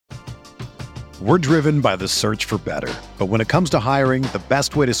We're driven by the search for better. But when it comes to hiring, the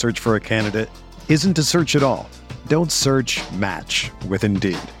best way to search for a candidate isn't to search at all. Don't search, match with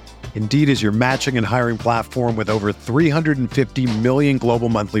Indeed. Indeed is your matching and hiring platform with over 350 million global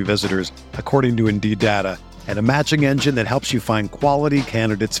monthly visitors, according to Indeed data, and a matching engine that helps you find quality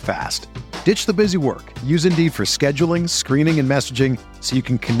candidates fast. Ditch the busy work. Use Indeed for scheduling, screening, and messaging so you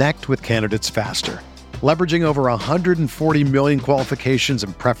can connect with candidates faster. Leveraging over 140 million qualifications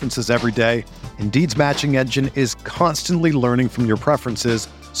and preferences every day, Indeed's matching engine is constantly learning from your preferences,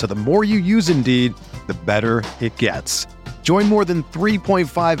 so the more you use Indeed, the better it gets. Join more than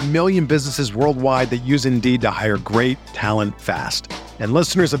 3.5 million businesses worldwide that use Indeed to hire great talent fast. And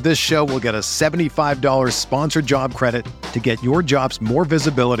listeners of this show will get a $75 sponsored job credit to get your jobs more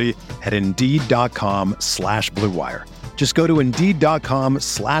visibility at Indeed.com/Blue Wire. Just go to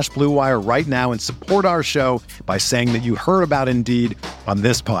Indeed.com/Blue Wire right now and support our show by saying that you heard about Indeed on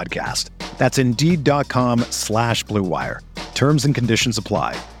this podcast. That's Indeed.com/Blue Wire. Terms and conditions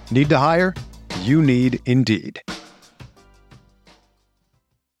apply. Need to hire? You need Indeed.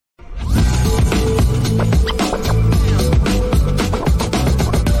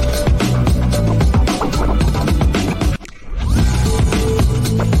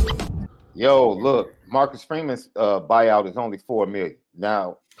 Yo, look, Marcus Freeman's buyout is only $4 million.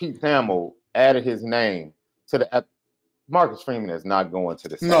 Now, Pete Thamel added his name to the. Marcus Freeman is not going to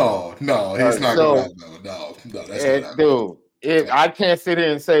the Saints. No, he's not going. No, that's not. Dude, I can't sit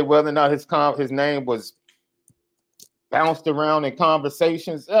here and say whether or not his name was bounced around in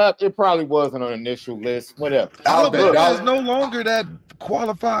conversations. It probably wasn't on the initial list. Whatever. Alabama is no longer that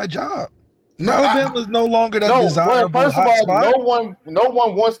qualified job. Alabama is no longer that desirable. First of all, no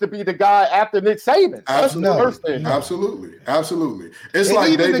one wants to be the guy after Nick Saban. Absolutely. It's and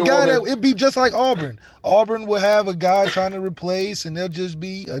like even the guy that it'd be just like Auburn. Auburn will have a guy trying to replace, and they'll just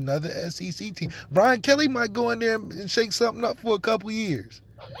be another SEC team. Brian Kelly might go in there and shake something up for a couple of years.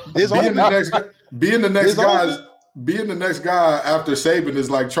 Being the next guy after Saban is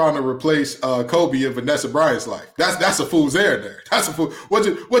like trying to replace Kobe in Vanessa Bryant's life. That's a fool's errand there. That's a fool. What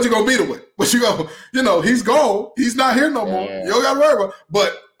you gonna beat him with? What you go? He's gone. He's not here no more. You don't got to worry about.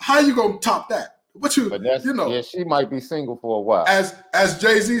 But how you gonna top that? Yeah, she might be single for a while. As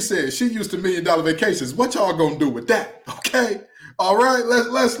Jay-Z said, she used to $1 Million Vacations. What y'all gonna do with that? Okay. All right,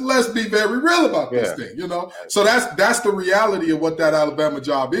 let's be very real about this thing, So that's the reality of what that Alabama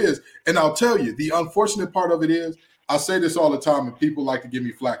job is. And I'll tell you, the unfortunate part of it is, I say this all the time, and people like to give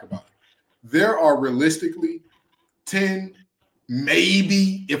me flack about it. There are realistically 10,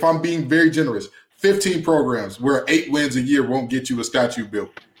 maybe, if I'm being very generous, 15 programs where 8 wins a year won't get you a statue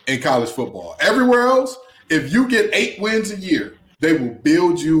built in college football. Everywhere else, if you get 8 wins a year, they will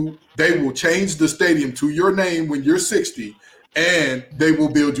build you. They will change the stadium to your name when you're 60. And they will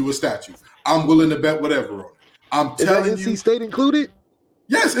build you a statue. I'm willing to bet whatever on it. I'm telling you. NC State included?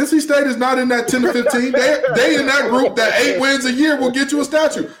 Yes, NC State is not in that 10 to 15. They in that group that 8 wins a year will get you a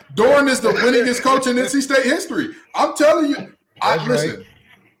statue. Doran is the winningest coach in NC State history. I'm telling you. Listen,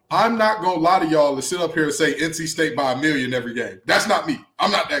 I'm not going to lie to y'all and sit up here and say NC State by 1 million every game. That's not me.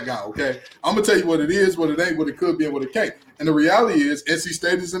 I'm not that guy, okay? I'm going to tell you what it is, what it ain't, what it could be, and what it can't. And the reality is NC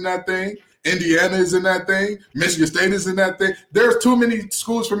State is in that thing. Indiana is in that thing. Michigan State is in that thing. There's too many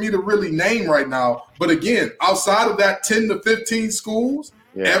schools for me to really name right now. But again, outside of that 10 to 15 schools,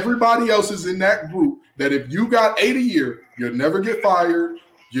 everybody else is in that group that if you got 8 a year, you'll never get fired.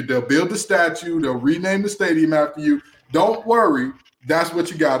 They'll build a statue. They'll rename the stadium after you. Don't worry. That's what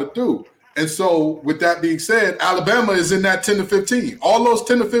you got to do. And so with that being said, Alabama is in that 10 to 15. All those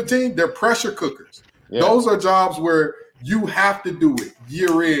 10 to 15, they're pressure cookers. Yeah. Those are jobs where you have to do it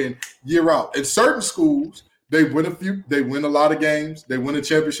year in, year out. In certain schools, they win a lot of games, they win a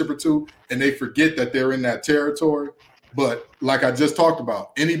championship or two, and they forget that they're in that territory. But like I just talked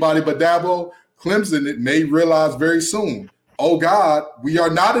about, anybody but Dabo, Clemson may realize very soon, oh God, we are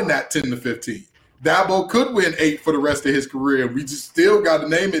not in that 10 to 15. Dabo could win 8 for the rest of his career. We just still got to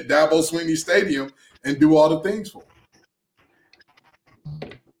name it Dabo Swinney Stadium and do all the things for him.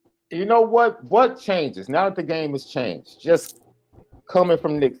 You know what changes now that the game has changed? Just coming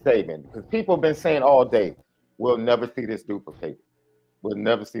from Nick Saban, because people have been saying all day, we'll never see this duplicated. We'll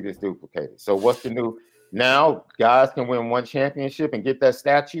never see this duplicated. So what's the new? Now guys can win one championship and get that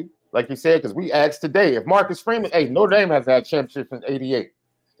statue, like you said, because we asked today if Marcus Freeman, Notre Dame has had championship since '88.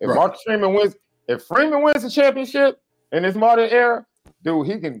 If Marcus Freeman wins, if Freeman wins the championship in this modern era, dude,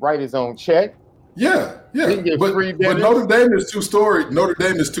 he can write his own check. Yeah. But Notre Dame is too storied. Notre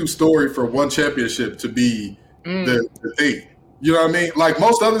Dame is too storied for one championship to be the thing. You know what I mean? Like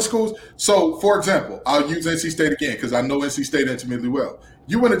most other schools. So, for example, I'll use NC State again because I know NC State intimately well.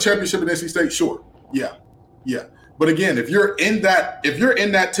 You win a championship at NC State, sure. Yeah. But again, if you're in that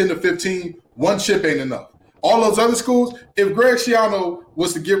 10 to 15, one chip ain't enough. All those other schools, if Greg Schiano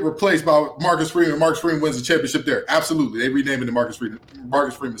was to get replaced by Marcus Freeman wins the championship there, absolutely. They rename it the Marcus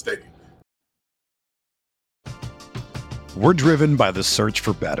Freeman Stadium. We're driven by the search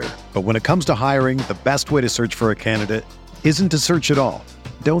for better. But when it comes to hiring, the best way to search for a candidate isn't to search at all.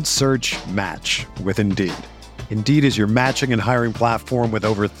 Don't search, match with Indeed. Indeed is your matching and hiring platform with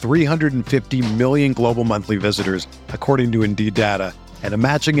over 350 million global monthly visitors, according to Indeed data, and a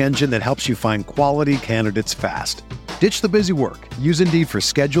matching engine that helps you find quality candidates fast. Ditch the busy work. Use Indeed for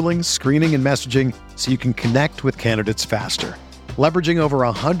scheduling, screening, and messaging so you can connect with candidates faster. Leveraging over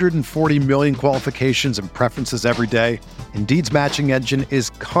 140 million qualifications and preferences every day, Indeed's matching engine is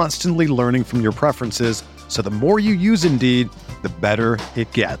constantly learning from your preferences, so the more you use Indeed, the better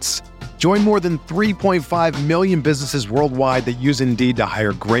it gets. Join more than 3.5 million businesses worldwide that use Indeed to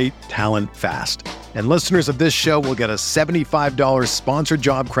hire great talent fast. And listeners of this show will get a $75 sponsored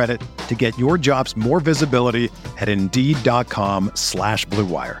job credit to get your jobs more visibility at Indeed.com/Blue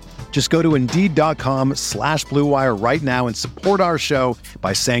Wire. Just go to Indeed.com/Blue Wire right now and support our show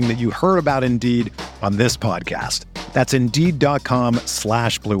by saying that you heard about Indeed on this podcast. That's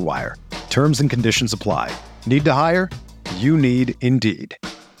Indeed.com/Blue Wire. Terms and conditions apply. Need to hire? You need Indeed.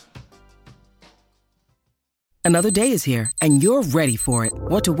 Another day is here, and you're ready for it.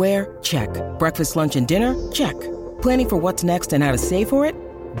 What to wear? Check. Breakfast, lunch, and dinner? Check. Planning for what's next and how to save for it?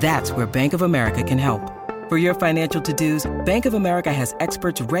 That's where Bank of America can help. For your financial to-dos, Bank of America has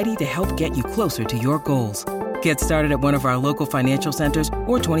experts ready to help get you closer to your goals. Get started at one of our local financial centers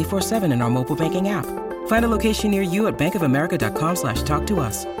or 24/7 in our mobile banking app. Find a location near you at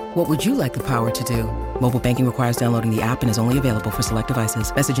bankofamerica.com/talktous. What would you like the power to do? Mobile banking requires downloading the app and is only available for select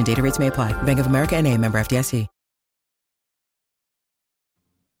devices. Message and data rates may apply. Bank of America NA, member FDIC.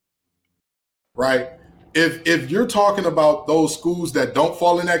 Right? If you're talking about those schools that don't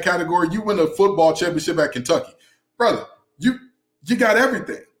fall in that category, you win a football championship at Kentucky. Brother, you got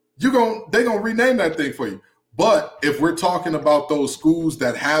everything. They're gonna rename that thing for you. But if we're talking about those schools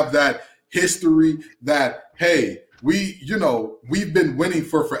that have that history that, hey, we've been winning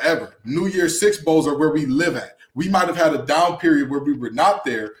for forever. New Year's Six Bowls are where we live at. We might have had a down period where we were not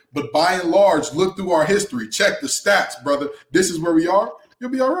there, but by and large, look through our history. Check the stats, brother. This is where we are.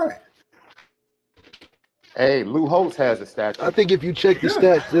 You'll be all right. Hey, Lou Holtz has a statue. I think if you check the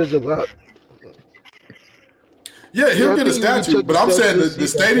stats, there's a lot. Yeah, he'll get a statue, but I'm saying the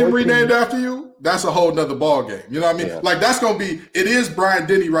stadium renamed after you, that's a whole nother ball game. You know what I mean? Yeah. Like, that's going to be – it is Bryant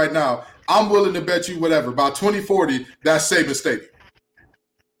Denny right now. I'm willing to bet you whatever. By 2040, that's Saban Stadium.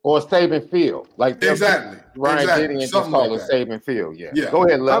 Or Saban Field. Like exactly. Ryan Denny and just call it Saban Field. Yeah. Go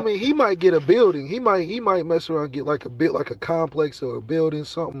ahead, Lef. I mean, he might get a building. He might mess around and get like a complex or a building,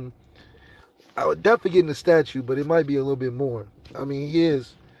 something. I would definitely get in the statue, but it might be a little bit more. I mean, he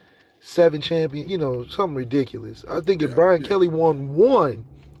is 7 champion, something ridiculous. I think if Brian Kelly won one,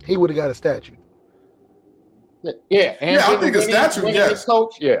 he would have got a statue. Yeah, I think a statue, yes.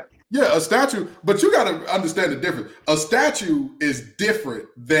 Coach, yeah. Yeah, a statue, but you got to understand the difference. A statue is different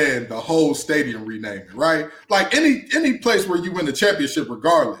than the whole stadium renaming, right? Like any place where you win the championship,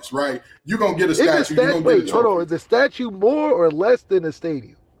 regardless, right? You're gonna get a statue. Wait, hold on. Is the statue more or less than the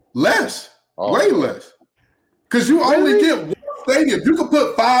stadium? Less, way less, because you only get one stadium. You can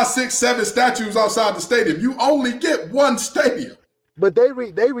put 5, 6, 7 statues outside the stadium. You only get one stadium. But they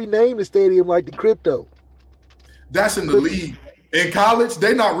renamed the stadium like the crypto. That's in the league. In college,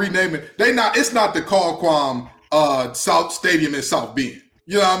 they not renaming. It's not the Qualcomm South Stadium in South Bend.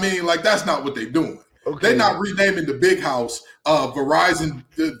 You know what I mean? Like, that's not what they're doing. Okay. They're not renaming the Big House Verizon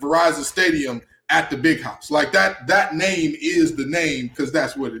Stadium at the Big House. Like, that name is the name because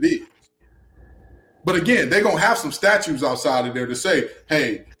that's what it is. But again, they're gonna have some statues outside of there to say,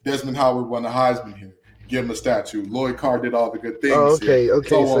 hey, Desmond Howard won the Heisman here. Give him a statue. Lloyd Carr did all the good things. Oh, okay, here. okay.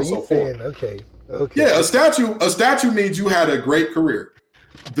 So you're saying, okay. Yeah, a statue means you had a great career.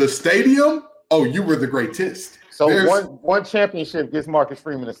 The stadium, you were the greatest. So one championship gives Marcus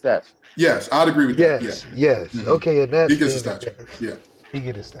Freeman a statue. Yes, I'd agree with that. Yes. Mm-hmm. Okay, and he gets a statue. Yeah, he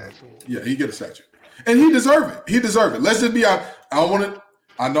get a statue. Yeah, he get a statue, and he deserve it. Let's just be out.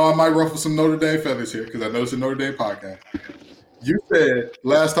 I know I might ruffle some Notre Dame feathers here because I know it's a Notre Dame podcast. You said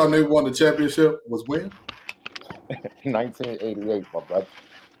last time they won the championship was when? 1988, my brother.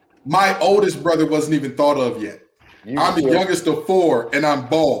 My oldest brother wasn't even thought of yet. I'm the youngest of 4, and I'm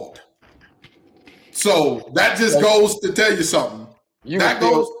bald. So that just goes to tell you something. You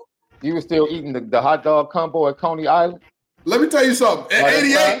were still eating the hot dog combo at Coney Island? Let me tell you something. At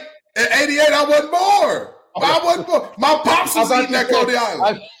 88, I wasn't born. I wasn't born. My pops was eating at Cody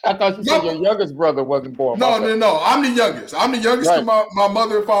Island. I thought you said your youngest brother wasn't born. No. I'm the youngest. I'm the youngest to my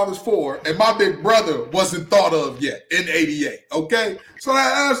mother and father's 4, and my big brother wasn't thought of yet in '88. Okay, so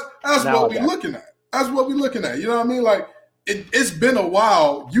that's what we're looking at. That's what we're looking at. You know what I mean? Like it's been a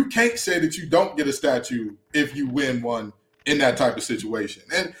while. You can't say that you don't get a statue if you win one in that type of situation.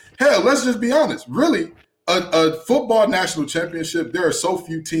 And hell, let's just be honest. Really, a football national championship, there are so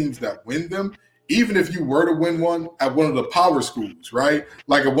few teams that win them. Even if you were to win one at one of the power schools, right?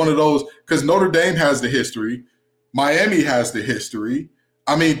 Like at one of those, because Notre Dame has the history, Miami has the history.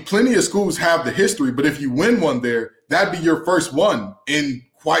 I mean, plenty of schools have the history, but if you win one there, that'd be your first one in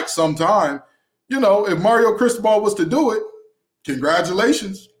quite some time. You know, if Mario Cristobal was to do it,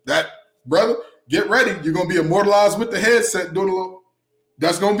 congratulations. That, brother, get ready. You're going to be immortalized with the headset doing a little.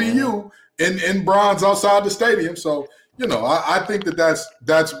 That's going to be you in bronze outside the stadium. So, you know, I think that's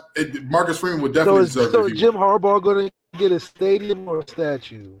it. Marcus Freeman would definitely deserve it. So is Jim Harbaugh going to get a stadium or a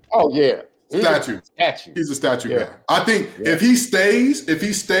statue? Oh yeah, statue. He's a statue guy. I think if he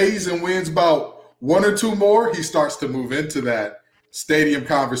stays and wins about 1 or 2 more, he starts to move into that stadium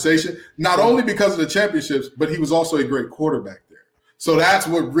conversation. Not only because of the championships, but he was also a great quarterback there. So that's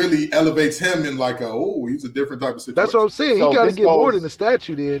what really elevates him in like he's a different type of situation. That's what I'm saying. He got to get more than a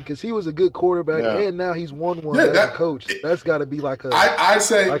statue then, because he was a good quarterback and now he's won one as a coach. That's got to be like a. I'd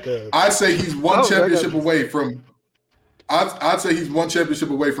say he's one championship away from. I'd say he's one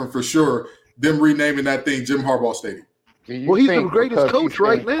championship away from for sure them renaming that thing Jim Harbaugh Stadium. Well, he's the greatest coach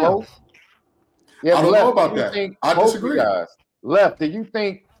right now. Yeah, I don't know about that. I disagree. Left, do you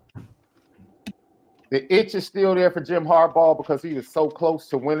think the itch is still there for Jim Harbaugh because he was so close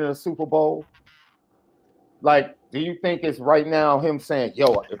to winning a Super Bowl? Like, do you think it's right now him saying,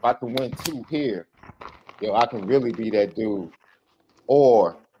 yo, if I can win 2 here, I can really be that dude?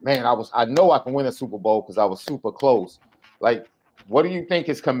 Or, man, I know I can win a Super Bowl because I was super close. Like, what do you think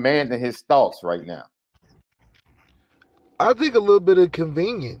is commanding his thoughts right now? I think a little bit of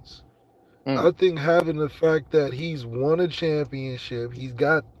convenience. I think having the fact that he's won a championship, he's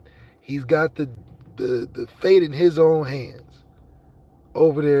got the fate in his own hands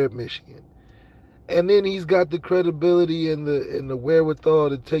over there at Michigan, and then he's got the credibility and the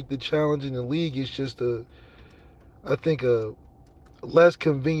wherewithal to take the challenge in the league. It's just I think a less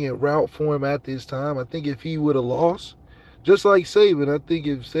convenient route for him at this time. I think if he would have lost, just like Saban, I think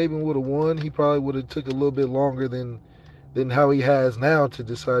if Saban would have won, he probably would have took a little bit longer than how he has now to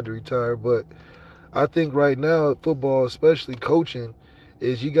decide to retire. But I think right now, football, especially coaching,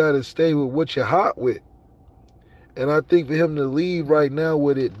 is you got to stay with what you're hot with. And I think for him to leave right now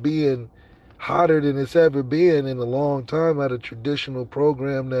with it being hotter than it's ever been in a long time at a traditional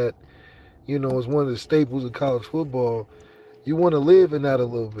program that, is one of the staples of college football, you want to live in that a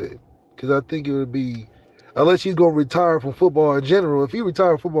little bit. Because I think it would be, unless he's going to retire from football in general, if he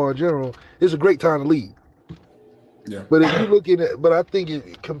retires from football in general, it's a great time to leave. Yeah. But if you're looking at, I think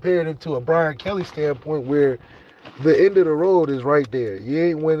it comparative to a Brian Kelly standpoint where the end of the road is right there. You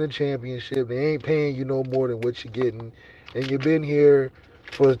ain't winning a championship. They ain't paying you no more than what you're getting. And you've been here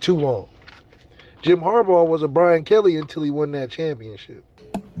for too long. Jim Harbaugh was a Brian Kelly until he won that championship.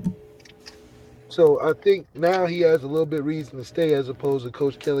 So I think now he has a little bit reason to stay as opposed to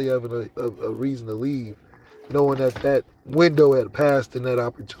Coach Kelly having a reason to leave, knowing that window had passed and that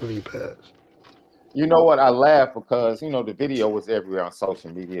opportunity passed. You know what? I laugh because, the video was everywhere on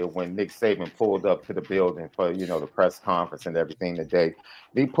social media when Nick Saban pulled up to the building for, the press conference and everything today.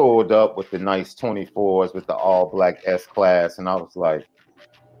 He pulled up with the nice 24s with the all-black S-Class, and I was like,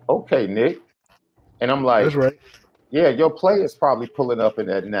 okay, Nick. And I'm like, that's right. Yeah, your player's probably pulling up in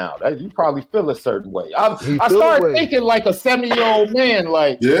that now. You probably feel a certain way. I started thinking like a 70-year-old man,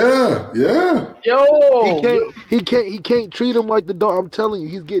 like yeah. Yo, he can't treat him like the dog. I'm telling you,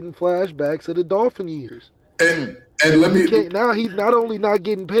 he's getting flashbacks of the Dolphin years. And let me now he's not only not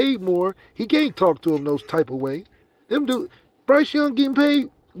getting paid more, he can't talk to him those type of way. Bryce Young getting paid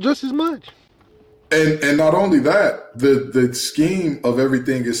just as much. And not only that, the scheme of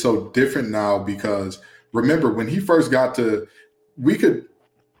everything is so different now because. Remember, when he first got we could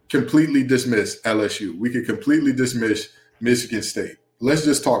completely dismiss LSU. We could completely dismiss Michigan State. Let's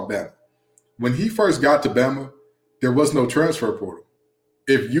just talk Bama. When he first got to Bama, there was no transfer portal.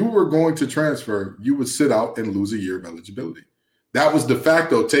 If you were going to transfer, you would sit out and lose a year of eligibility. That was de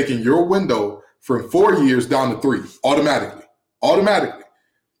facto taking your window from 4 years down to 3 automatically.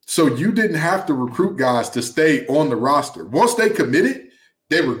 So you didn't have to recruit guys to stay on the roster. Once they committed,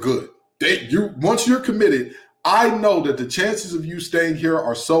 they were good. Once you're committed, I know that the chances of you staying here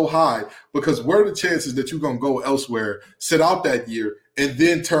are so high because what are the chances that you're going to go elsewhere, sit out that year, and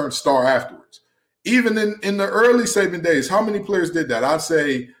then turn star afterwards? even in the early Saban days, how many players did that? I'd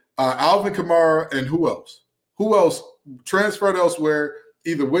say Alvin Kamara and who else? Who else transferred elsewhere,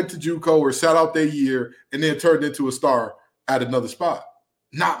 either went to JUCO or sat out their year and then turned into a star at another spot?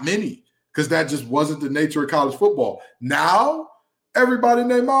 Not many, because that just wasn't the nature of college football. Now, everybody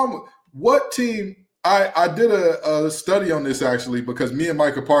named mama. What team? I did a study on this actually because me and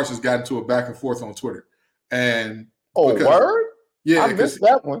Micah Parsons got into a back and forth on Twitter. And word? Yeah, I missed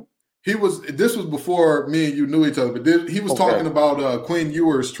that one. This was before me and you knew each other, but he was talking about Quinn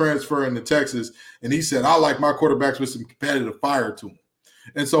Ewers transferring to Texas, and he said, I like my quarterbacks with some competitive fire to them.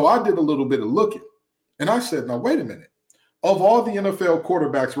 And so I did a little bit of looking, and I said, now, wait a minute. Of all the NFL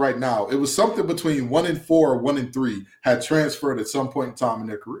quarterbacks right now, it was something between 1 and 4 or 1 and 3 had transferred at some point in time in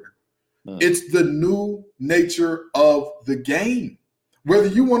their career. It's the new nature of the game. Whether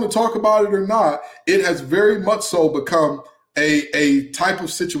you want to talk about it or not, it has very much so become a type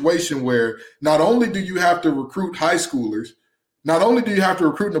of situation where not only do you have to recruit high schoolers, not only do you have to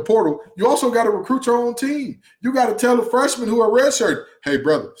recruit in the portal, you also got to recruit your own team. You got to tell the freshmen who are redshirt, hey,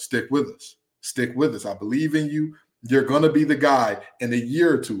 brother, stick with us. Stick with us. I believe in you. You're going to be the guy in a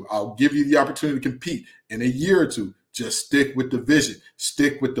year or two. I'll give you the opportunity to compete in a year or two. Just stick with the vision.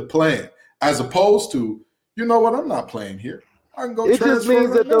 Stick with the plan. As opposed to, you know what, I'm not playing here. I can go It transfer just means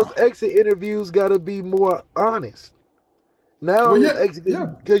right that now. those exit interviews got to be more honest. Now,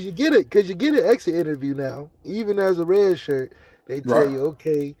 because you get an exit interview now, even as a red shirt, they tell you,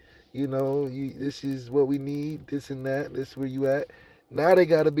 okay, this is what we need, this and that, this is where you at. Now they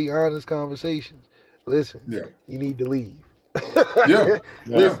got to be honest conversations. Listen, you need to leave.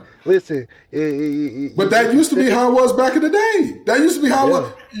 Listen. But that used to be how it was back in the day. That used to be how it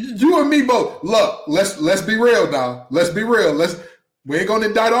was. You and me both. Look, let's be real now. Let's be real. We ain't gonna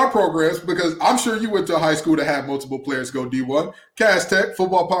indict our programs because I'm sure you went to a high school that had multiple players go D1. Cass Tech,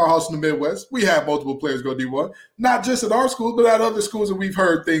 football powerhouse in the Midwest. We had multiple players go D1. Not just at our school, but at other schools, and we've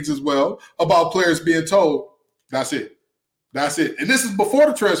heard things as well about players being told, that's it. That's it. And this is before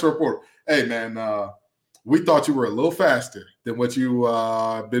the transfer portal. Hey, man, we thought you were a little faster than what you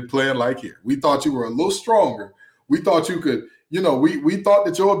been playing like here. We thought you were a little stronger. We thought you could, we thought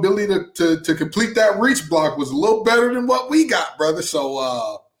that your ability to complete that reach block was a little better than what we got, brother.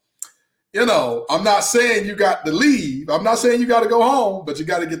 So, I'm not saying you got to leave. I'm not saying you got to go home, but you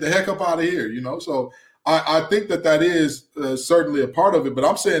got to get the heck up out of here, So I think that is certainly a part of it. But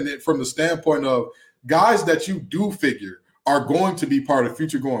I'm saying it from the standpoint of guys that you do figure are going to be part of the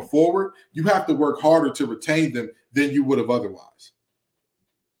future going forward, you have to work harder to retain them than you would have otherwise.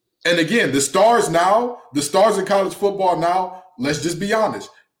 And again, the stars in college football now, let's just be honest,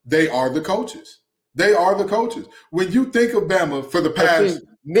 they are the coaches. They are the coaches. When you think of Bama for the past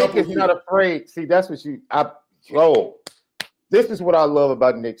Nick is not afraid. See, that's what this is what I love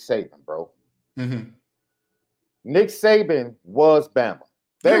about Nick Saban, bro. Mm-hmm. Nick Saban was Bama.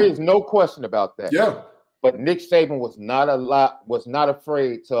 There is no question about that. Yeah. But Nick Saban was not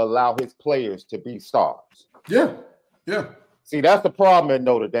afraid to allow his players to be stars. Yeah. See, that's the problem at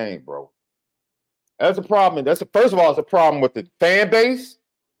Notre Dame, bro. That's a problem. First of all, it's a problem with the fan base.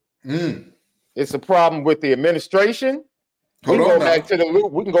 It's a problem with the administration. We can go back to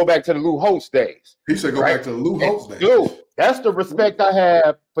the Lou Holtz days. He said go back to the Lou Holtz days. Dude, that's the respect I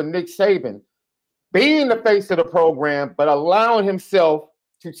have for Nick Saban being the face of the program, but allowing himself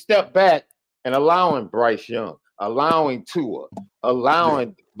to step back and allowing Bryce Young, allowing Tua,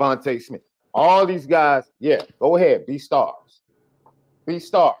 allowing Vontae Smith, all these guys, go ahead, be stars. Be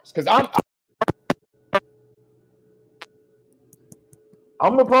stars. Because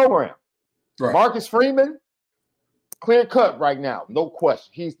I'm the program. Right. Marcus Freeman, clear cut right now, no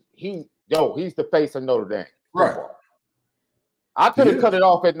question. He's the face of Notre Dame. Right. I could have cut it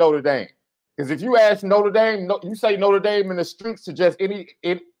off at Notre Dame. Because if you ask Notre Dame, you say Notre Dame in the streets to just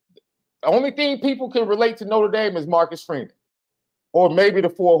the only thing people can relate to Notre Dame is Marcus Freeman or maybe the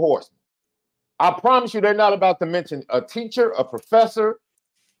Four Horsemen. I promise you they're not about to mention a teacher, a professor.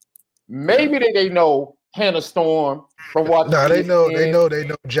 Maybe they know Hannah Storm from watching. No, they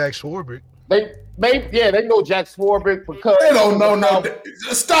know Jack Swarbrick. They know Jack Swarbrick because they don't know.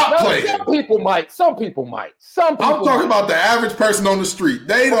 Stop playing. Some people might. I'm talking about the average person on the street.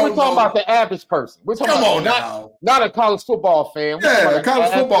 We're talking about the average person. We're talking not a college football fan. A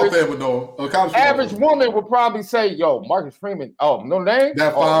college football fan would know. Average woman would probably say, "Yo, Marcus Freeman. Oh, Notre Dame.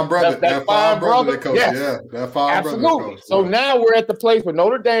 That fine brother. That fine brother. Coach. Yes. Yeah, that fine brother. Absolutely. So now we're at the place where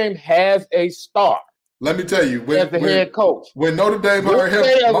Notre Dame has a star. Let me tell you, as the head coach, when Notre Dame hired him,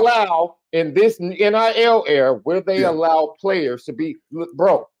 they allow in this NIL era where they allow players to be,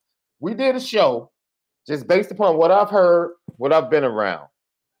 bro. We did a show just based upon what I've heard, what I've been around.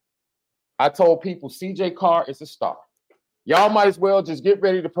 I told people CJ Carr is a star. Y'all might as well just get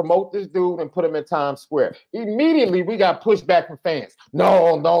ready to promote this dude and put him in Times Square. Immediately, we got pushback from fans.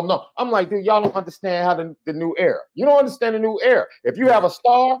 No. I'm like, dude, y'all don't understand how the new era. You don't understand the new era. If you have a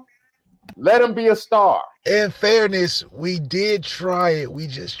star, let him be a star. In fairness, we did try it. We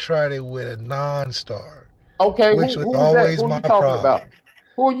just tried it with a non-star. Okay, which was always my problem. About?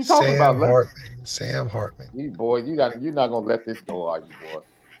 Who are you talking about? Sam Hartman. You boy, you're not gonna let this go, are you, boy?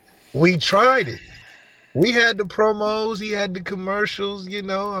 We tried it. We had the promos. He had the commercials. You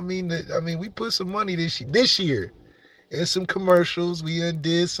know, I mean, we put some money this year in some commercials. We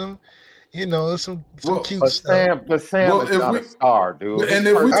did some, you know, some cute stuff. But Sam is not a star, dude. And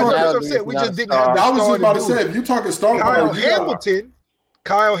if we talk, we just didn't have. I was just about to say, if you talking star,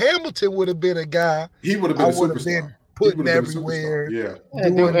 Kyle Hamilton would have been a guy. He would have been a superstar. Putting everywhere. Yeah.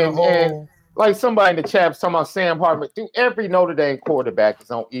 Doing the whole. And like somebody in the chat talking about Sam Hartman. Dude, every Notre Dame quarterback is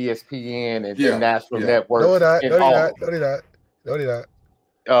on ESPN and the national network. No, they're not.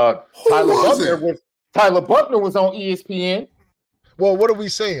 Tyler Buckner was on ESPN. Well, what are we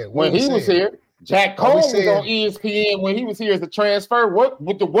saying? When he was here, Jack Combs was on ESPN when he was here as a transfer. What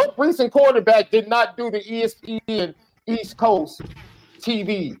recent quarterback did not do the ESPN East Coast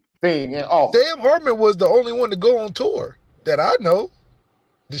TV thing and all? Sam Hartman was the only one to go on tour that I know.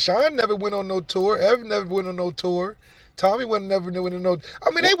 Deshaun never went on no tour. Evan never went on no tour. Tommy never went on no.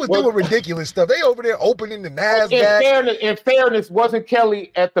 I mean, they was doing ridiculous stuff. They over there opening the NASDAQ. In fairness, wasn't Kelly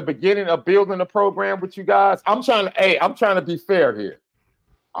at the beginning of building the program with you guys? I'm trying to be fair here.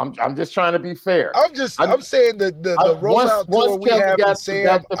 I'm just trying to be fair. I'm saying the rollout tour we have with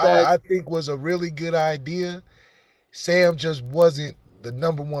Sam, I think was a really good idea. Sam just wasn't the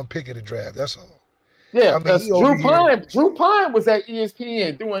number one pick of the draft. That's all. Yeah, because Drew Pine was at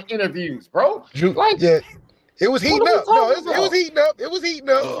ESPN doing interviews, bro. It was heating up. It was heating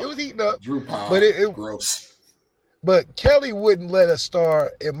up. Drew Pine, but it gross. But Kelly wouldn't let a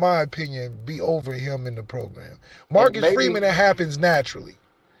star, in my opinion, be over him in the program. Marcus Freeman, it happens naturally.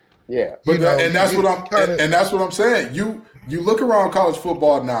 Yeah, but that's what I'm saying. You look around college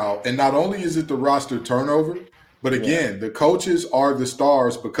football now, and not only is it the roster turnover, but again, the coaches are the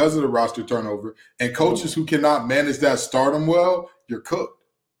stars because of the roster turnover, and coaches who cannot manage that stardom well, you're cooked.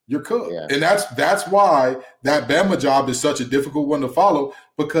 You're cooked. Yeah. And that's why that Bama job is such a difficult one to follow,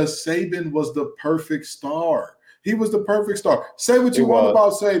 because Saban was the perfect star. He was the perfect star. Say what you want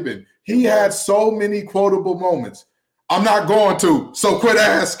about Saban. He had so many quotable moments. I'm not going to, so quit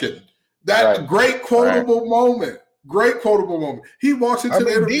asking. That great quotable moment. Great quotable moment. He walks into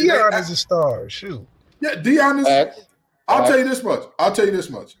the interview. Deion is a star. Shoot. Yeah, Deion is. I'll tell you this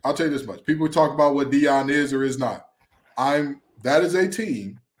much. People talk about what Deion is or is not. That is a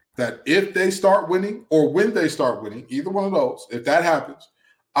team that if they start winning or when they start winning, either one of those, if that happens,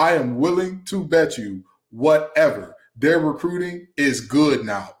 I am willing to bet you whatever. Their recruiting is good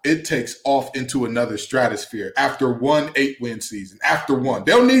now. It takes off into another stratosphere after one 8-win season. After one.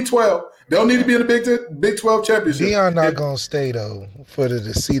 They'll need 12. They'll need to be in the Big 12 championship. Deion not going to stay, though,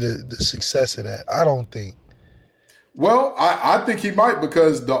 to see the success of that. I don't think. Well, I think he might,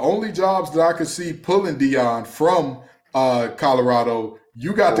 because the only jobs that I could see pulling Deion from Colorado,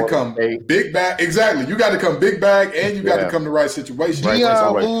 you got to come big bag. Exactly. You got to come big bag, and you got to come the right situation.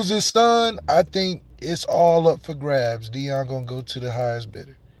 Deion lose his son, I think it's all up for grabs. Deion going to go to the highest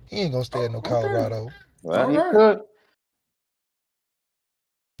bidder. He ain't going to stay in no Colorado. Well, he could.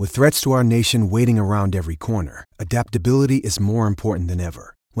 With threats to our nation waiting around every corner, adaptability is more important than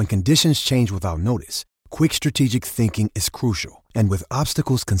ever. When conditions change without notice, quick strategic thinking is crucial. And with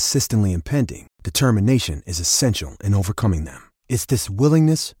obstacles consistently impending, determination is essential in overcoming them. It's this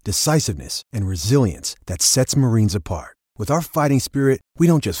willingness, decisiveness, and resilience that sets Marines apart. With our fighting spirit, we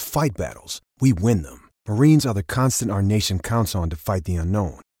don't just fight battles, we win them. Marines are the constant our nation counts on to fight the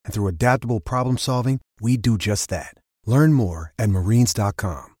unknown. And through adaptable problem solving, we do just that. Learn more at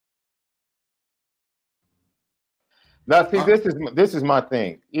marines.com. Now, see, this is my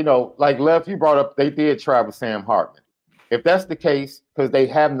thing. You know, like Lev, you brought up, they did try with Sam Hartman. If that's the case, because they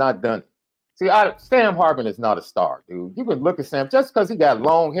have not done it. See, Sam Hartman is not a star, dude. You can look at Sam, just because he got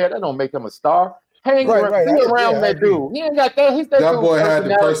long hair, that don't make him a star. Hang around that dude. He ain't got that. That boy had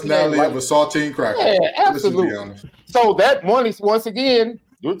the personality of a saltine cracker. Yeah, absolutely. So that one is, once again,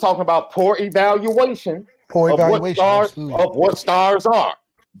 you're talking about poor evaluation of what stars are.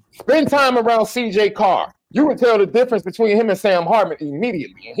 Spend time around CJ Carr. You can tell the difference between him and Sam Hartman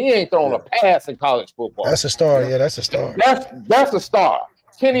immediately. And he ain't throwing a pass in college football. That's a star. Yeah, that's a star. That's a star.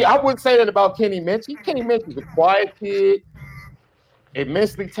 Kenny, I wouldn't say that about Kenny Minchie. Kenny Minchie's a quiet kid,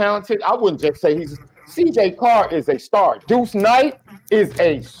 immensely talented. I wouldn't just say CJ Carr is a star. Deuce Knight is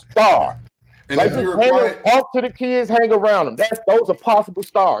a star. And like, if you're talk to the kids, hang around them. Those are possible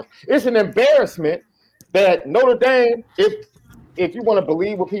stars. It's an embarrassment that Notre Dame, if you want to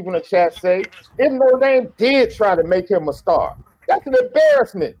believe what people in the chat say, if Notre Dame did try to make him a star, that's an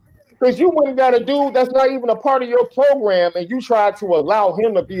embarrassment. Because you wouldn't got a dude that's not even a part of your program, and you try to allow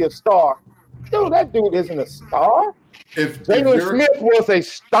him to be a star. Dude, that dude isn't a star. If Jalen Smith was a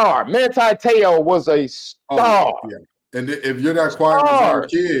star, Manti Te'o was a star. Yeah. And if you're that quiet reserve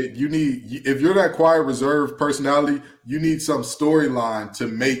kid, if you're that quiet reserve personality, you need some storyline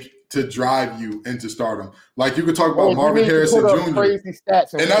to drive you into stardom. Like you could talk about Marvin Harrison Jr. Crazy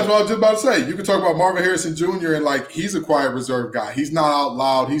stats and that's what I was just about to say. You could talk about Marvin Harrison Jr. and like he's a quiet reserve guy. He's not out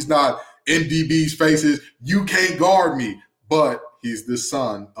loud. He's not in DB's faces. You can't guard me. But he's the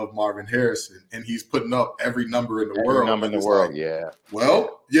son of Marvin Harrison, and he's putting up every number in the world.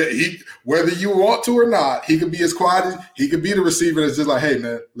 Well, yeah, whether you want to or not, he could be as quiet as he could be the receiver that's just like, hey,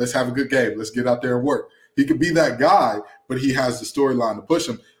 man, let's have a good game. Let's get out there and work. He could be that guy, but he has the storyline to push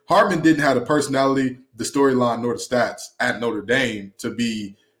him. Hartman didn't have the personality, the storyline, nor the stats at Notre Dame to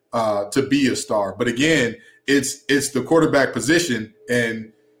be a star. But again, it's the quarterback position.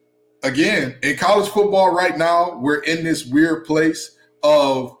 And again, in college football right now, we're in this weird place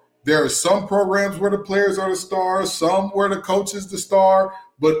of there are some programs where the players are the stars, some where the coach is the star,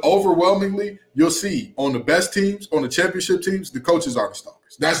 but overwhelmingly, you'll see on the best teams, on the championship teams, the coaches are the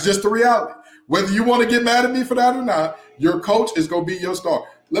stars. That's just the reality. Whether you want to get mad at me for that or not, your coach is going to be your star.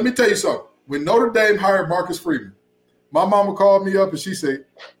 Let me tell you something. When Notre Dame hired Marcus Freeman, my mama called me up and she said,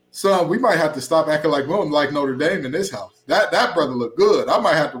 son, we might have to stop acting like we don't like Notre Dame in this house. That brother look good. I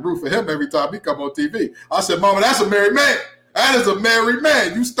might have to root for him every time he come on TV. I said, Mama, that's a married man. That is a married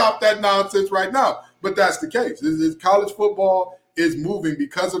man. You stop that nonsense right now. But that's the case. College football is moving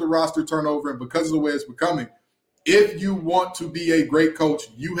because of the roster turnover and because of the way it's becoming. If you want to be a great coach,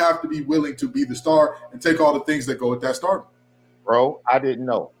 you have to be willing to be the star and take all the things that go with that stardom. Bro, I didn't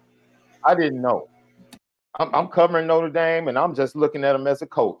know. I'm covering Notre Dame, and I'm just looking at him as a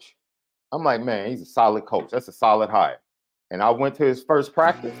coach. I'm like, man, he's a solid coach. That's a solid hire. And I went to his first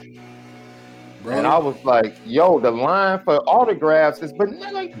practice, and I was like, yo, the line for autographs is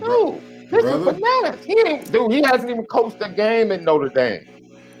bananas. Like, dude, this is bananas. He hasn't even coached a game at Notre Dame.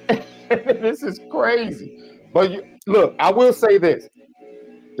 This is crazy. But look, I will say this.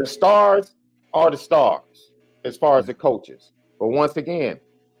 The stars are the stars as far as the coaches. But once again,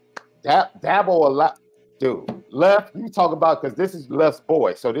 Dabo a lot. Dude, Left, you talk about, because this is Left's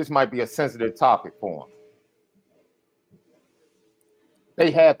boy, so this might be a sensitive topic for him. They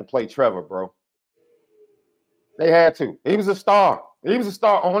had to play Trevor, bro. They had to. He was a star. He was a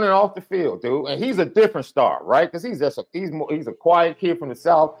star on and off the field, dude. And he's a different star, right? Because he's a quiet kid from the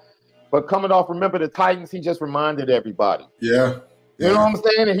South. But coming off, remember the Titans, he just reminded everybody. Yeah. You know what I'm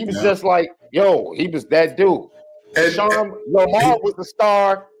saying? And he was just like, yo, he was that dude. And Lamar was the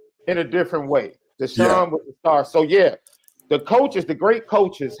star in a different way. Deshaun was the star. So, yeah, the great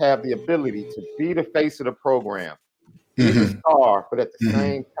coaches have the ability to be the face of the program, be the star, but at the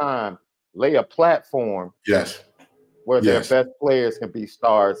same time, lay a platform where their best players can be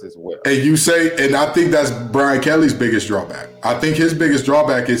stars as well. And you say, and I think that's Brian Kelly's biggest drawback. I think his biggest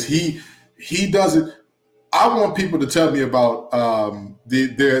drawback is he doesn't – I want people to tell me about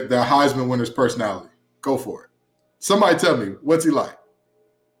the Heisman winner's personality. Go for it. Somebody tell me, what's he like?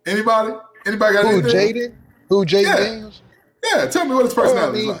 Anybody? Anybody got anything? Jaden Daniels? Yeah, tell me what his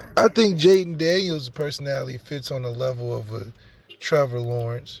personality is like. I think Jaden Daniels' personality fits on the level of a Trevor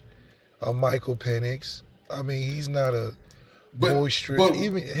Lawrence, a Michael Penix. I mean, he's not a boisterous.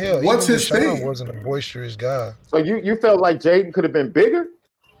 What's his thing? Wasn't a boisterous guy. So you felt like Jaden could have been bigger?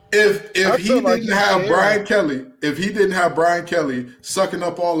 If he didn't have Brian Kelly sucking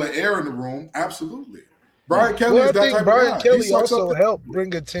up all the air in the room, absolutely. Brian Kelly is that type of guy. Brian Kelly also helped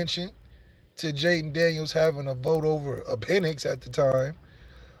bring attention to Jaden Daniels having a vote over a Penix at the time,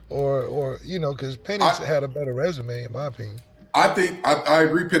 or because Penix had a better resume in my opinion. I think I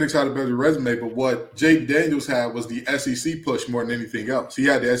agree Penix had a better resume, but what Jaden Daniels had was the SEC push more than anything else. He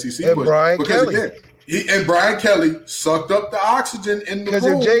had the SEC push. Brian Kelly. Again, Brian Kelly sucked up the oxygen in the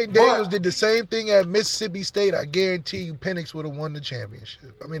room. Because if Jaden Daniels did the same thing at Mississippi State, I guarantee you Penix would have won the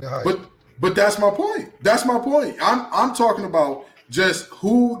championship. I mean, the Heisman. But that's my point. That's my point. I'm talking about just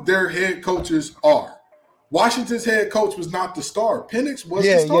who their head coaches are. Washington's head coach was not the star. Penix was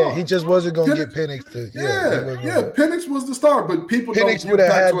the star. Yeah, he just wasn't going to get Penix to. Penix was the star, but people Penix would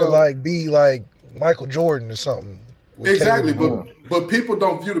have had to be like Michael Jordan or something Exactly, but people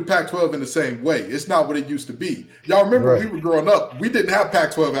don't view the Pac-12 in the same way. It's not what it used to be. Y'all remember when we were growing up, we didn't have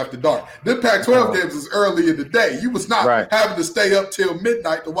Pac-12 after dark. The Pac-12 games was early in the day. You was not having to stay up till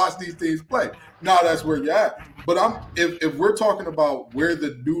midnight to watch these teams play. Now that's where you're at. But if we're talking about where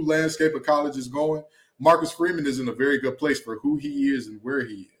the new landscape of college is going, Marcus Freeman is in a very good place for who he is and where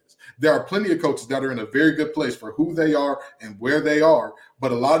he is. There are plenty of coaches that are in a very good place for who they are and where they are.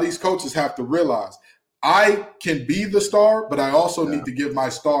 But a lot of these coaches have to realize I can be the star, but I also need to give my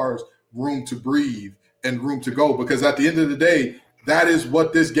stars room to breathe and room to go, because at the end of the day, that is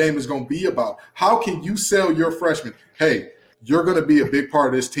what this game is going to be about. How can you sell your freshmen? Hey, you're going to be a big part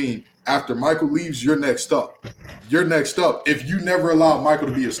of this team. After Michael leaves, you're next up. You're next up if you never allow Michael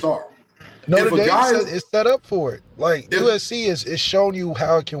to be a star. Notre Dame is set up for it. Like USC is showing you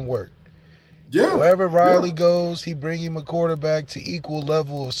how it can work. Yeah. Wherever Riley goes, he bring him a quarterback to equal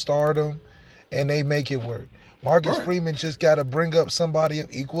level of stardom, and they make it work. Marcus Freeman just got to bring up somebody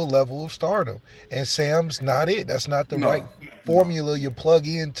of equal level of stardom. And Sam's not it. That's not the right formula you plug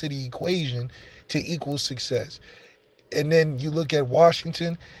into the equation to equal success. And then you look at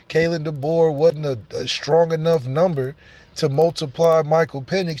Washington, Kalen DeBoer wasn't a strong enough number to multiply Michael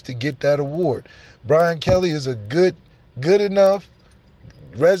Penix to get that award. Brian Kelly is a good enough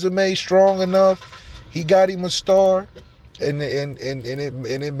resume, strong enough. He got him a star, and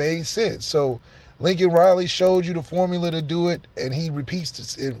it made sense. So Lincoln Riley showed you the formula to do it, and he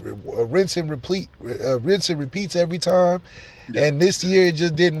repeats it, rinse and repeats every time. Yeah. And this year it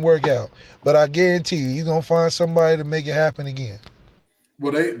just didn't work out. But I guarantee you're gonna find somebody to make it happen again.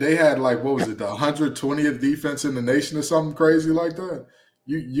 Well, they had the 120th defense in the nation or something crazy like that.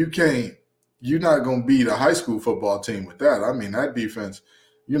 You're not gonna beat a high school football team with that. I mean, that defense,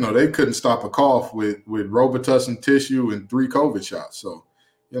 they couldn't stop a cough with Robitussin tissue and 3 COVID shots. So,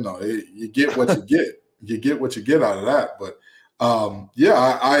 you get what you get. You get what you get out of that. But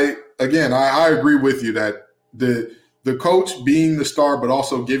I agree with you that the coach being the star, but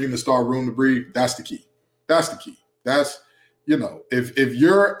also giving the star room to breathe, that's the key. That's the key. That's, if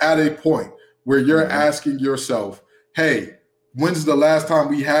you're at a point where you're asking yourself, hey, when's the last time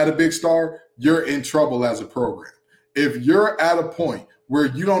we had a big star? You're in trouble as a program. If you're at a point where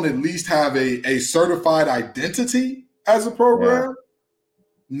you don't at least have a certified identity as a program,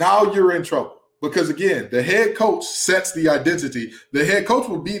 now you're in trouble. Because again, the head coach sets the identity. The head coach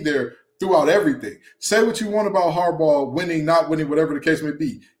will be there throughout everything. Say what you want about Harbaugh winning, not winning, whatever the case may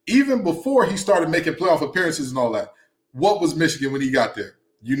be. Even before he started making playoff appearances and all that, what was Michigan when he got there?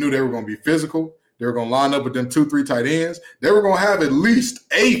 You knew they were going to be physical. They were going to line up with them 2-3 tight ends. They were going to have at least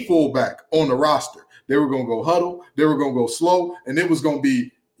a fullback on the roster. They were going to go huddle. They were going to go slow. And it was going to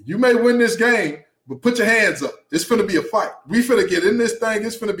be, you may win this game, but put your hands up. It's going to be a fight. We finna get in this thing.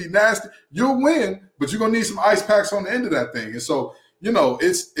 It's going to be nasty. You'll win, but you're going to need some ice packs on the end of that thing. And so,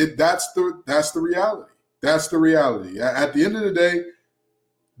 that's the reality. That's the reality. At the end of the day,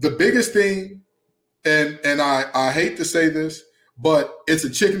 the biggest thing, and I hate to say this, but it's a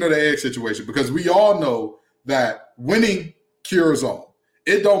chicken or the egg situation, because we all know that winning cures all.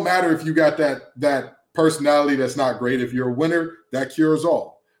 It don't matter if you got that personality that's not great. If you're a winner, that cures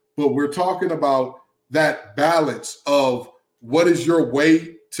all. But we're talking about that balance of what is your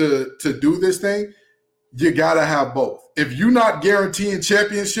way to do this thing. You got to have both. If you're not guaranteeing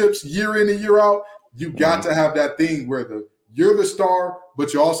championships year in and year out, you got to have that thing where you're the star,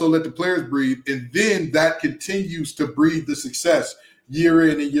 but you also let the players breathe, and then that continues to breed the success year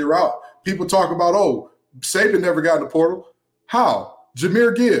in and year out. People talk about, Saban never got in the portal. How?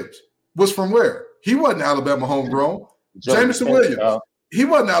 Jahmyr Gibbs was from where? He wasn't Alabama homegrown. Jameson Williams, he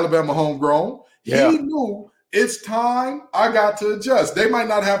wasn't Alabama homegrown. Yeah. He knew it's time I got to adjust. They might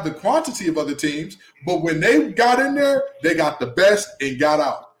not have the quantity of other teams, but when they got in there, they got the best and got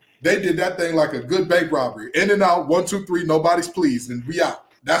out. They did that thing like a good bank robbery. In and out, 1, 2, 3, nobody's pleased, and we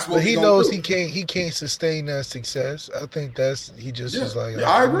out. That's what he knows do. He can't sustain that success. I think he just was like,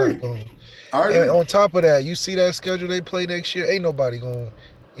 I agree. And on top of that, you see that schedule they play next year, ain't nobody going.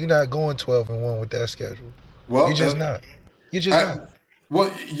 You're not going 12-1 with that schedule. Well, you're just not. You're just not.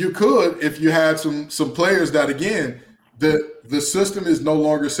 Well, you could if you had some players that, again, the system is no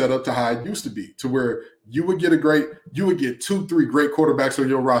longer set up to how it used to be, to where you would get 2-3 great quarterbacks on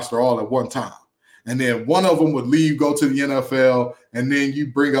your roster all at one time. And then one of them would leave, go to the NFL, and then you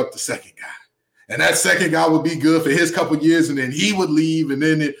bring up the second guy. And that second guy would be good for his couple years, and then he would leave, and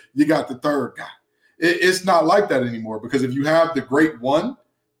then you got the third guy. It's not like that anymore, because if you have the great one,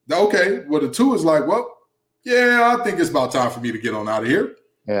 okay, well, the two is like, well, yeah, I think it's about time for me to get on out of here.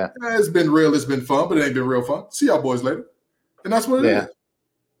 Yeah. It's been real. It's been fun, but it ain't been real fun. See y'all boys later. And that's what it is.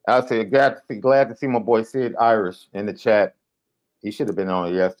 I said, glad to see my boy Sid Irish in the chat. He should have been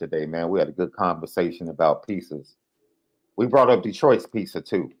on yesterday, man. We had a good conversation about pizzas. We brought up Detroit's pizza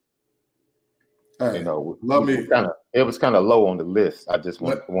too. Hey, you know, it was kind of low on the list. I just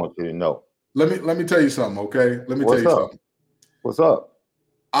want you to know. Let me tell you something, okay? Something. What's up?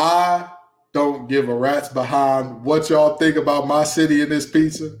 I don't give a rat's behind what y'all think about my city and this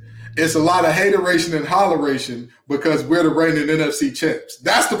pizza. It's a lot of hateration and holleration because we're the reigning NFC champs.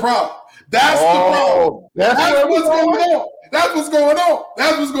 That's the problem. That's the problem. That's what's going on. That's what's going on.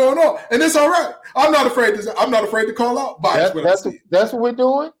 That's what's going on. And it's all right. I'm not afraid to call out bias. That's what we're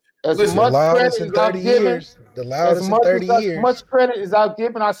doing. As much credit as I've given, as much credit as I've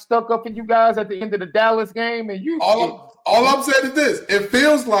given, I stuck up for you guys at the end of the Dallas game, and you. All I'm saying is this: it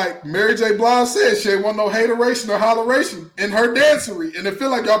feels like Mary J. Blige said she ain't want no hateration or holleration in her dancery, and it feel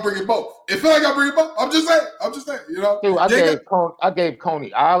like y'all bring it both. I'm just saying. You know, dude, I gave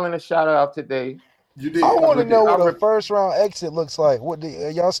Coney Island a shout out today. You did. I want to know what a first round exit looks like. What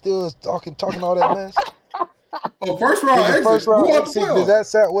y'all still talking all that mess? Oh, first round exit.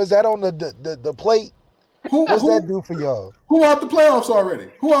 Was that on the plate? What's that do for y'all? Who out the playoffs already?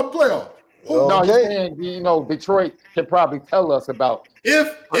 No, you're saying, Detroit can probably tell us about if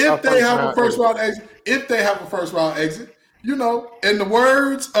they have a first round exit. If they have a first round exit, in the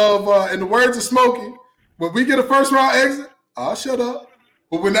words of Smokey, when we get a first round exit, I'll shut up.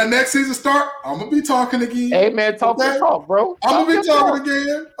 But when that next season start, I'm gonna be talking again. Hey man, talk, bro. I'm gonna be talking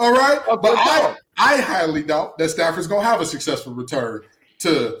again. All right, but I highly doubt that Stafford's gonna have a successful return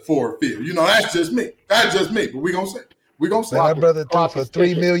to Ford Field. That's just me. But we gonna say. My brother threw for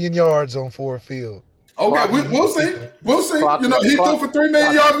 3 million yards on Ford Field. Okay, we'll see. He threw for 3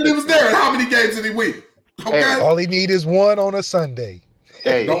 million yards when he was there. And how many games did he win? Okay, all he need is one on a Sunday.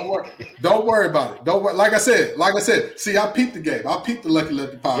 Hey, don't worry about it. Don't worry. Like I said. See, I peeped the game. I peeped the Lucky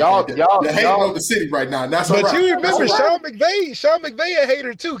Lefty podcast. Y'all hating on the city right now. And that's all right. But you remember Sean McVay? Sean McVay a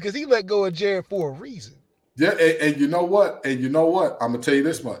hater too because he let go of Jared for a reason. Yeah, and you know what? I'm gonna tell you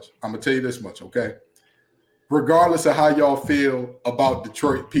this much. Okay. Regardless of how y'all feel about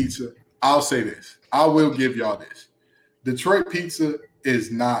Detroit pizza, I'll say this. I will give y'all this. Detroit pizza is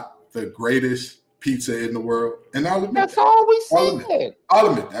not the greatest pizza in the world. And I'll admit that's all we said. I'll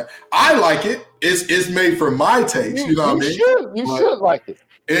admit that. I like it. It's made for my taste. You know what I mean? You should like it.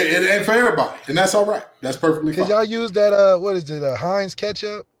 It ain't for everybody. And that's all right. That's perfectly fine. Did y'all use that, what is it, Heinz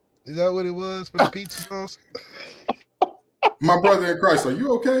ketchup? Is that what it was for the pizza sauce? My brother in Christ, are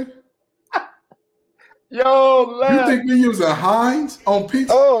you okay? Yo, you think we use a Heinz on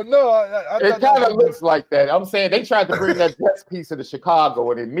pizza? Oh no, it kind of looks like that. I'm saying they tried to bring that Jets pizza to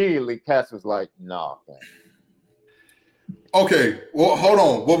Chicago, and immediately Cass was like, "No." Okay, well, hold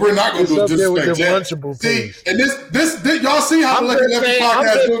on. What we're not going to do is disrespect Jets. See, and this, y'all see how the Lucky Lefty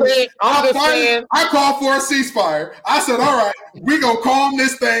podcast moves. I called for a ceasefire. I said, "All right, we gonna calm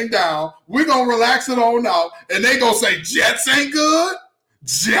this thing down. We gonna relax it on out," and they gonna say Jets ain't good.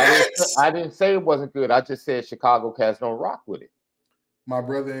 Jets. I didn't say it wasn't good. I just said Chicago cats don't rock with it. My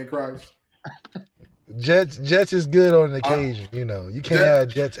brother in Christ. Jets is good on occasion. You can't have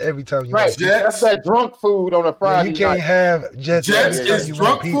Jets every time you right. That's that drunk food on a Friday. You can't have Jets is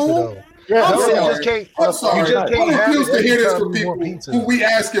drunk pizza, food. Though. Yeah, I'm sorry. You just can't have used to hear this from people who we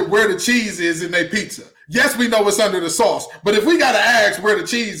ask it where the cheese is in their pizza. Yes, we know it's under the sauce, but if we got to ask where the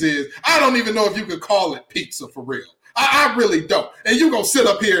cheese is, I don't even know if you could call it pizza for real. I really don't. And you're going to sit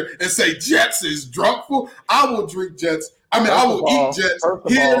up here and say Jets is drunk food? I will drink Jets. I will eat Jets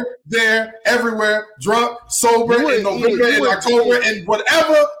here, there, everywhere, drunk, sober, in November, in October, and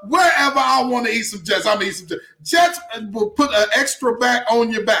wherever I want to eat some Jets, I'm going to eat some Jets. Jets will put an extra back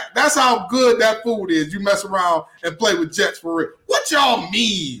on your back. That's how good that food is. You mess around and play with Jets for real. What y'all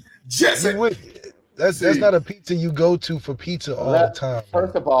mean, Jets? That's not a pizza you go to for pizza all the time.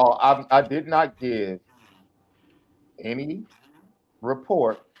 First of all, I did not give any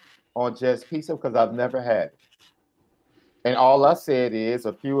report on Jets pizza because I've never had it. And all I said is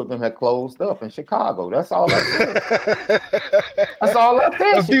a few of them had closed up in Chicago. That's all I said. That's all I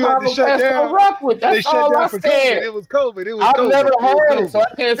said. Chicago cats don't rock with. That's all I said. It was COVID. I've never had it, so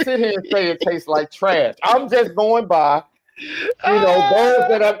I can't sit here and say it tastes like trash. I'm just going by, those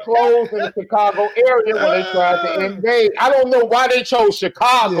that have closed in the Chicago area when they tried to engage. I don't know why they chose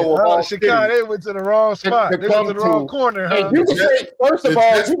Chicago. Yeah, Chicago, they went to the wrong spot. They went to the wrong corner. Huh? And you can say, first of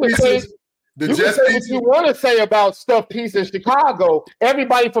all, you can say what you want to say about stuffed pizza in Chicago.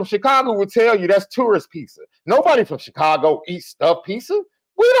 Everybody from Chicago would tell you that's tourist pizza. Nobody from Chicago eats stuffed pizza.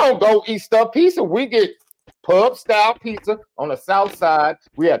 We don't go eat stuffed pizza. We get pub-style pizza on the south side.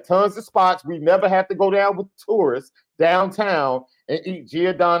 We have tons of spots. We never have to go down with tourists downtown and eat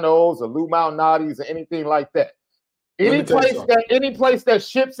Giordano's or Lou Malnati's or anything like that. Any place that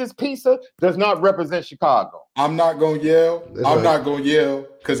ships its pizza does not represent Chicago. I'm not gonna yell. I'm not gonna yell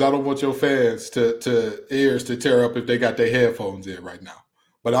because I don't want your fans to ears to tear up if they got their headphones in right now.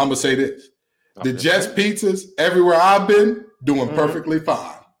 But I'm gonna say this: the Jets pizzas everywhere I've been doing perfectly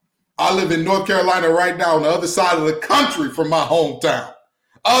fine. I live in North Carolina right now on the other side of the country from my hometown.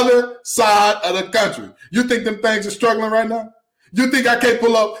 Other side of the country. You think them things are struggling right now? You think I can't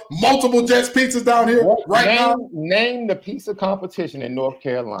pull up multiple Jets pizzas down here now? Name the pizza competition in North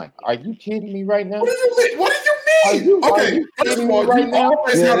Carolina. Are you kidding me right now? What do you mean? Okay, first of all, you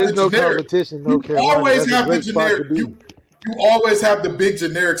always have the generic. You always have the generic. You always have the big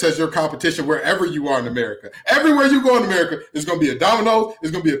generics as your competition wherever you are in America. Everywhere you go in America, it's going to be a Domino's,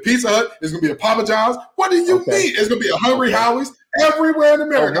 it's going to be a Pizza Hut, it's going to be a Papa John's. What do you mean? It's going to be a Hungry Howie's everywhere in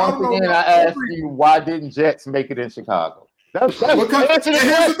America. So once again, I asked you, why didn't Jets make it in Chicago? That's here's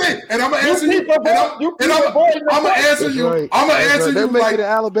the thing, and I'm gonna answer you. I'm gonna answer you. I'm gonna answer you like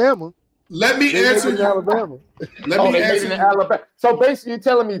Alabama. Let me answer you. Alabama. Let me answer you. Alabama. So basically, you're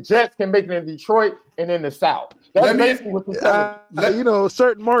telling me Jets can make it in Detroit and in the South. That's basically what you're telling me.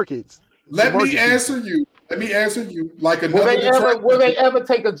 Certain markets. Let me answer you like another. Will they ever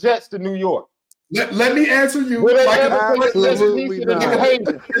take a Jets to New York? Let me answer you. Absolutely not.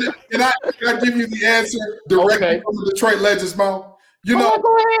 Can I give you the answer directly from the Detroit Legends mouth?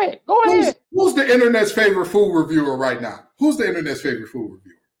 Go ahead. Who's the internet's favorite food reviewer right now? Who's the internet's favorite food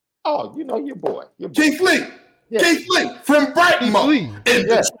reviewer? Oh, your boy. Keith Lee. Yes. Keith Lee from Brightmo.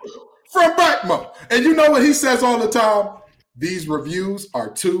 From Brightmo. And you know what he says all the time? These reviews are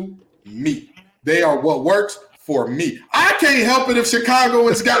to me. They are what works for me. I can't help it if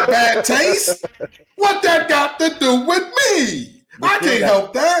Chicagoans got bad taste. What that got to do with me? I can't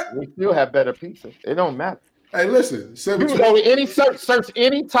help that. We still have better pizza. It don't matter. Hey, listen. You go to any search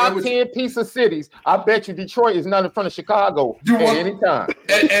any top 10 pizza cities. I bet you Detroit is not in front of Chicago at any time.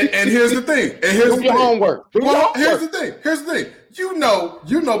 And here's the thing. Do your homework. Here's the thing. You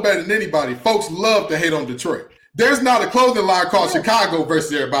know better than anybody. Folks love to hate on Detroit. There's not a clothing line called Chicago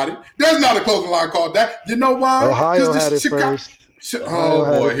versus everybody. There's not a clothing line called that. You know why? Ohio had it first.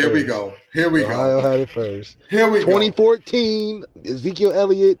 Here we go. Ohio had it first. Here we go. 2014, Ezekiel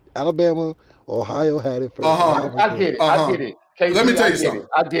Elliott, Alabama. Ohio had it first. I get it. KC, let me tell you something.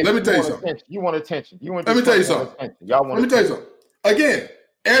 Let me tell you something. You want attention. Let me tell you something. Let me tell you something. Again,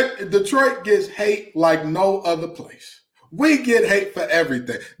 Detroit gets hate like no other place. We get hate for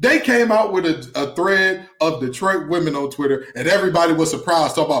everything. They came out with a thread of Detroit women on Twitter, and everybody was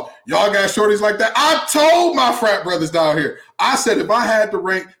surprised. Talking about, y'all got shorties like that. I told my frat brothers down here, I said if I had to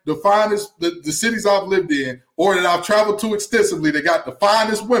rank the finest, the cities I've lived in or that I've traveled to extensively that got the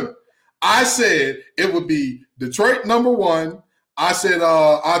finest women, I said it would be Detroit number 1. I said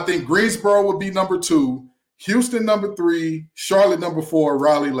I think Greensboro would be number 2. Houston number 3, Charlotte number 4,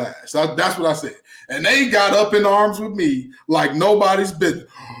 Raleigh last. That's what I said. And they got up in arms with me like nobody's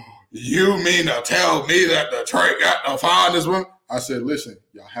business. You mean to tell me that Detroit got the finest one? I said, listen,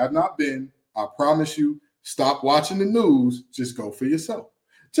 y'all have not been. I promise you, stop watching the news. Just go for yourself.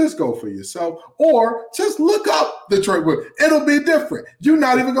 Just go for yourself. Or just look up Detroit women. It'll be different. You're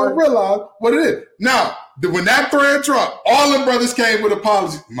not even going to realize what it is. Now, when that thread dropped, all them brothers came with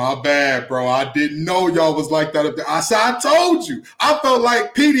apologies. My bad, bro. I didn't know y'all was like that up there. I said, I told you. I felt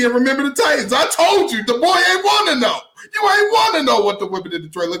like Petey and Remember the Titans. I told you. The boy ain't want to know. You ain't want to know what the women in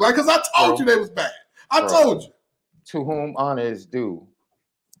Detroit look like because I told you they was bad. I told you. To whom honor is due,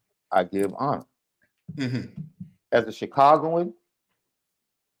 I give honor. Mm-hmm. As a Chicagoan,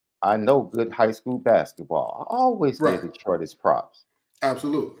 I know good high school basketball. I always give Detroit its props.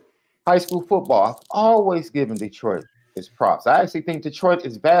 Absolutely. High school football, I've always given Detroit its props. I actually think Detroit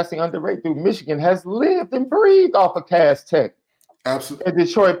is vastly underrated. Dude, Michigan has lived and breathed off of Cass Tech. Absolutely. And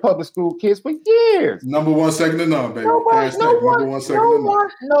Detroit public school kids for years. Number 1, second to none, baby. No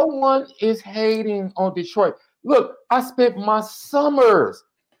one is hating on Detroit. Look, I spent my summers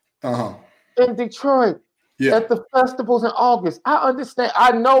in Detroit. Yeah. At the festivals in August. I understand.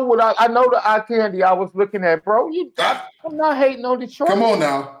 I know the eye candy I was looking at, bro. I'm not hating on Detroit. Come on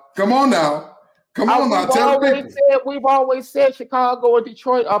now. We've always said Chicago and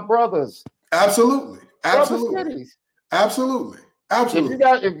Detroit are brothers. Absolutely. Cities. Absolutely.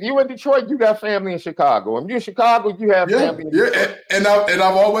 If you in Detroit, you got family in Chicago. If you're in Chicago, you have family in Detroit. And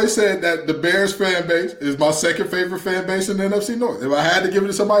I've always said that the Bears fan base is my second favorite fan base in the NFC North. If I had to give it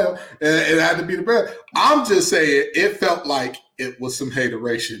to somebody else, it had to be the Bears. I'm just saying it felt like it was some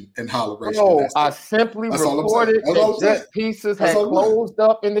hateration and holleration. No, I simply reported that jet pieces had closed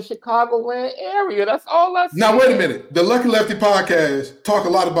up in the Chicagoland area. That's all I said. Now, wait a minute. The Lucky Lefty podcast talk a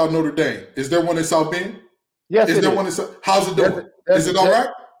lot about Notre Dame. Is there one in South Bend? Yes, is there one in South? How's it doing? Is it all right?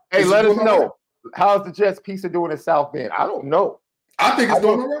 Hey, let us know. Right? How's the Jets pizza doing in South Bend? I don't know. I think it's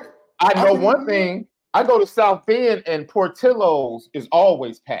doing all right. I know one thing. I go to South Bend and Portillo's is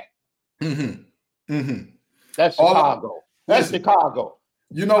always packed. Mm-hmm. Mm-hmm. That's Chicago. That's Chicago.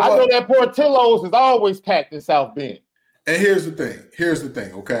 You know I what? know that Portillo's is always packed in South Bend. And here's the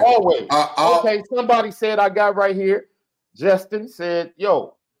thing. Okay. Always. Okay. Somebody said I got right here. Justin said,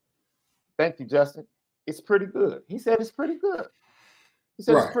 "Yo, thank you, Justin. It's pretty good." He said it's pretty good. He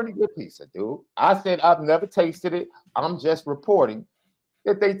said it's pretty good pizza, dude. I said I've never tasted it. I'm just reporting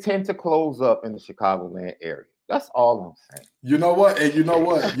that they tend to close up in the Chicagoland area. That's all I'm saying. You know what? And you know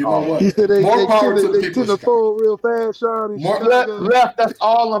what? He said more power to the people. They tend to fold real fast, Sean. Left. That's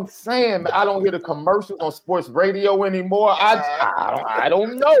all I'm saying. I don't hear the commercials on sports radio anymore. I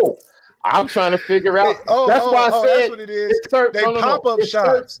don't know. I'm trying to figure out. That's why I said that's what it is. They pop up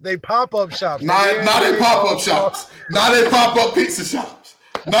shops. They pop up shops. Not they pop up shops. Not they pop up pizza shops.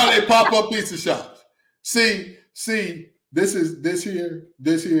 Not they pop up pizza shops. See. This is the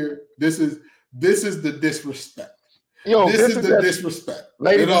disrespect. Yo, this is the disrespect.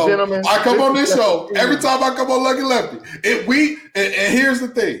 Ladies and gentlemen, I come on this show every time I come on Lucky Lefty. And here's the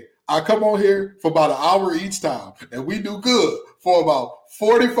thing. I come on here for about an hour each time, and we do good for about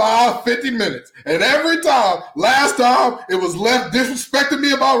 45, 50 minutes. And every time, last time, it was Left disrespecting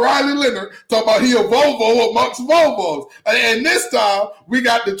me about Riley Leonard, talking about he a Volvo amongst Volvos. And this time, we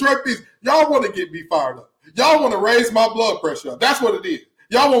got Detroit piece. Y'all want to get me fired up. Y'all want to raise my blood pressure up. That's what it is.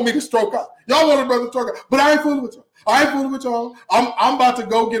 Y'all want me to stroke out. Y'all want a brother to stroke out. But I ain't fooling with y'all. I'm about to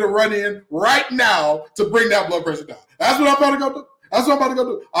go get a run in right now to bring that blood pressure down. That's what I'm about to go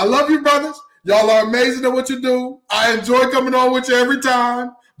do. I love you, brothers. Y'all are amazing at what you do. I enjoy coming on with you every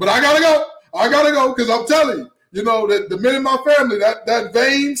time. But I gotta go because I'm telling you, that the minute my family, that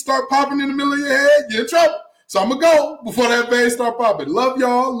vein start popping in the middle of your head, you're in trouble. So I'm going to go before that vein start popping. Love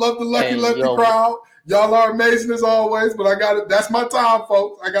y'all. Love the Lucky Lefty crowd. Y'all are amazing as always, but that's my time,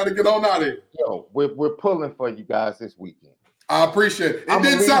 folks. I got to get on out of here. Yo, we're pulling for you guys this weekend. I appreciate it. It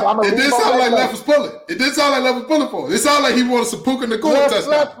didn't sound like Left was pulling. It didn't sound like Left was pulling for it. It sounded like he wanted some Puka Nacua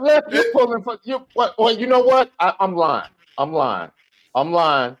touchdown. Left, you're pulling for you. Well, you know what? I'm lying.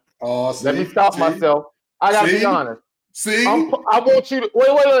 Oh, see, let me stop myself. I got to be honest. See? I want you to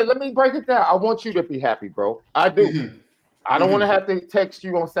wait. Let me break it down. I want you to be happy, bro. I do. Mm-hmm. I don't want to have to text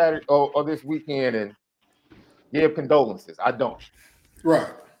you on Saturday or this weekend and give condolences. I don't.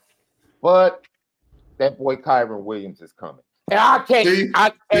 Right. But that boy Kyron Williams is coming. And I can't.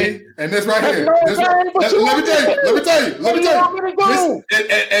 And this right here. Let me tell you.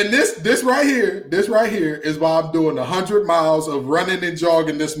 This right here is why I'm doing 100 miles of running and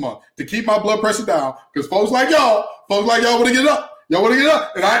jogging this month to keep my blood pressure down. Because folks like y'all want to get up. Y'all want to get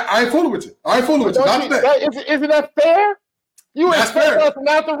up. And I ain't fooling with you. Not today. Isn't that fair? You expect us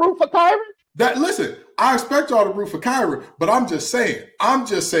not to root for Kyron? Listen, I expect y'all to root for Kyron, but I'm just saying,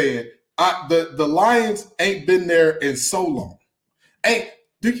 the Lions ain't been there in so long. Hey,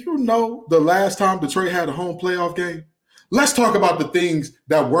 do you know the last time Detroit had a home playoff game? Let's talk about the things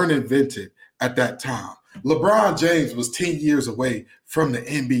that weren't invented at that time. LeBron James was 10 years away from the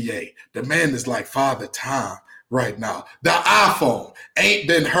NBA. The man is like Father Time right now. The iPhone ain't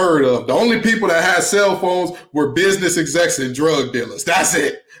been heard of. The only people that had cell phones were business execs and drug dealers. That's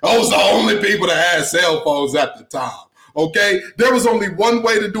it. Those are the only people that had cell phones at the time. Okay, there was only one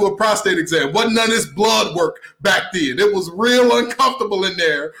way to do a prostate exam. Wasn't none of this blood work back then. It was real uncomfortable in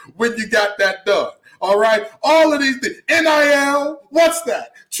there when you got that done. All right, all of these things. NIL, what's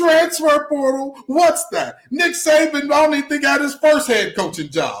that? Transfer portal, what's that? Nick Saban, I don't even think had his first head coaching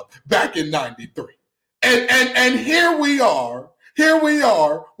job back in '93. And here we are,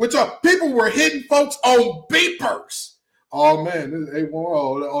 which people were hitting folks on beepers. Oh, man,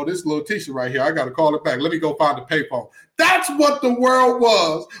 this little t-shirt right here. I got to call it back. Let me go find the payphone. That's what the world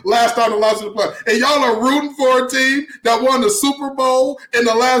was last time the lost in the playoffs. And y'all are rooting for a team that won the Super Bowl in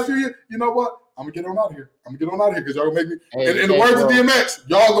the last few years. You know what? I'm going to get on out of here. Because y'all going to make me, in the words of DMX,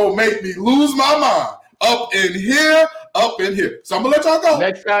 y'all going to make me lose my mind. Up in here. So I'm going to let y'all go.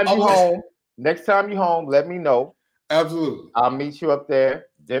 Next time you home, let me know. Absolutely. I'll meet you up there.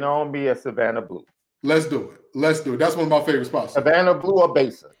 Dinner on me at Savannah Blue. Let's do it. That's one of my favorite spots. Savannah Blue or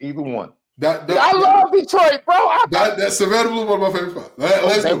Besa, either one. I love Detroit, bro. That Savannah Blue is one of my favorite spots.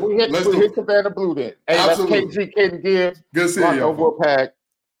 Let's do it. Let's hit Savannah Blue then. Hey, absolutely. That's KG, Caden Gibbs. Good seeing you.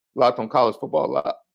 Locked on College Football Live.